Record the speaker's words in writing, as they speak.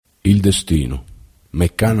Il destino.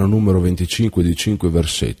 Meccano numero 25 di 5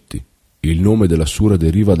 versetti. Il nome della sura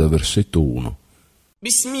deriva dal versetto 1.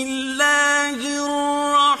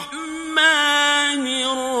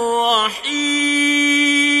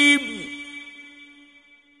 Bismillahirrahmanirrahim.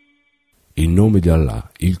 In nome di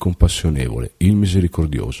Allah, il compassionevole, il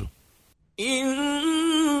misericordioso.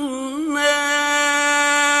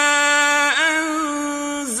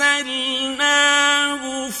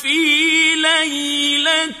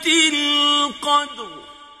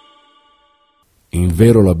 In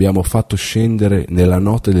vero l'abbiamo fatto scendere nella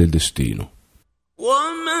notte del destino.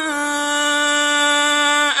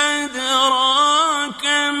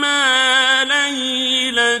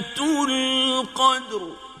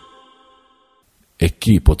 E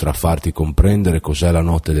chi potrà farti comprendere cos'è la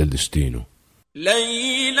notte del destino?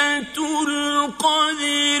 Laylatul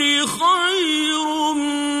Qadri khayrun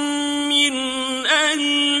min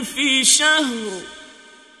alfi shahr.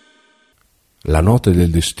 La notte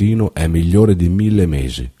del destino è migliore di 1000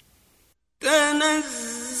 mesi. Tanazzalul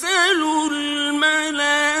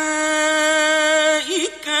malaikatu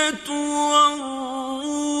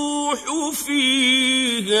war-ruhu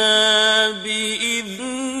fiha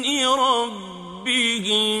bi'izni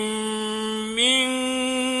rabbihim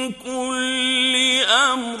min kulli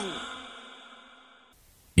amr.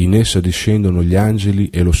 In essa discendono gli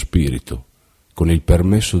angeli e lo spirito, con il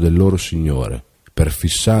permesso del loro Signore, per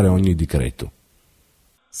fissare ogni decreto.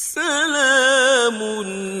 Salamun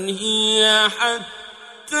hiya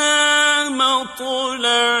hatta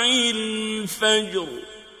matla'il fajr.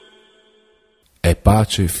 È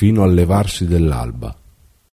pace fino al levarsi dell'alba.